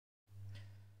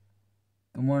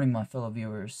Good morning, my fellow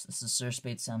viewers. This is Sir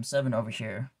Spade Sam 7 over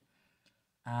here,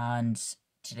 and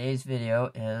today's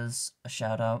video is a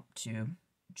shout out to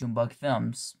Junebug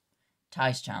Films,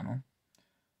 Ty's channel.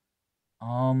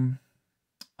 I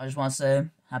just want to say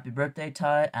happy birthday,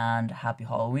 Ty, and happy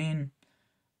Halloween.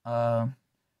 Don't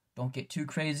get too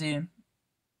crazy,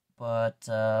 but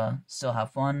still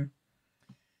have fun.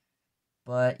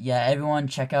 But yeah, everyone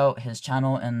check out his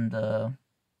channel in the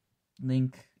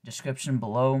link description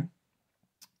below.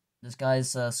 This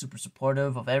guy's super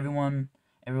supportive of everyone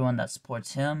that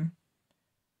supports him.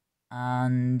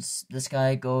 And this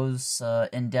guy goes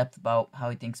in depth about how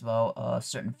he thinks about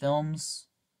certain films.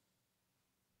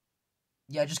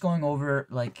 Yeah, just going over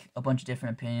like a bunch of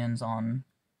different opinions on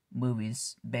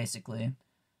movies, basically.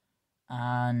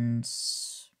 And,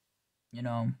 you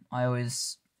know, I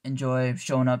always enjoy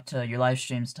showing up to your live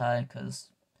streams, Ty, because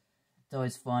it's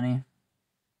always funny.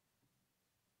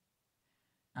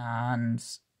 And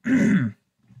sorry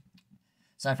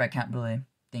if I can't really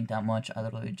think that much. I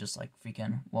literally just like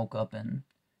freaking woke up and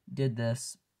did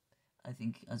this. I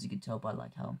think, as you can tell by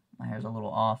like how my hair's a little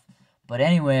off. But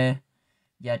anyway,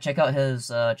 yeah, check out his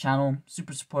channel.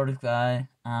 Super supportive guy,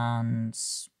 and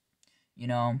you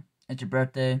know, it's your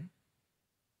birthday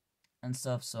and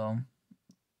stuff, so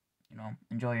you know,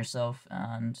 enjoy yourself,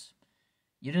 and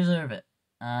you deserve it.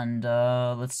 And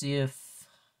let's see if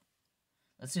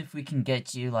we can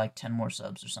get you like 10 more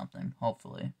subs or something,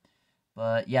 hopefully.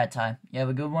 But yeah, Ty, you have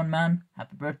a good one, man.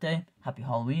 Happy birthday, happy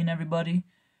Halloween, everybody.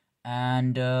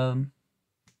 And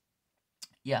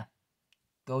yeah,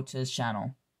 go to his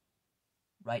channel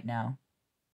right now.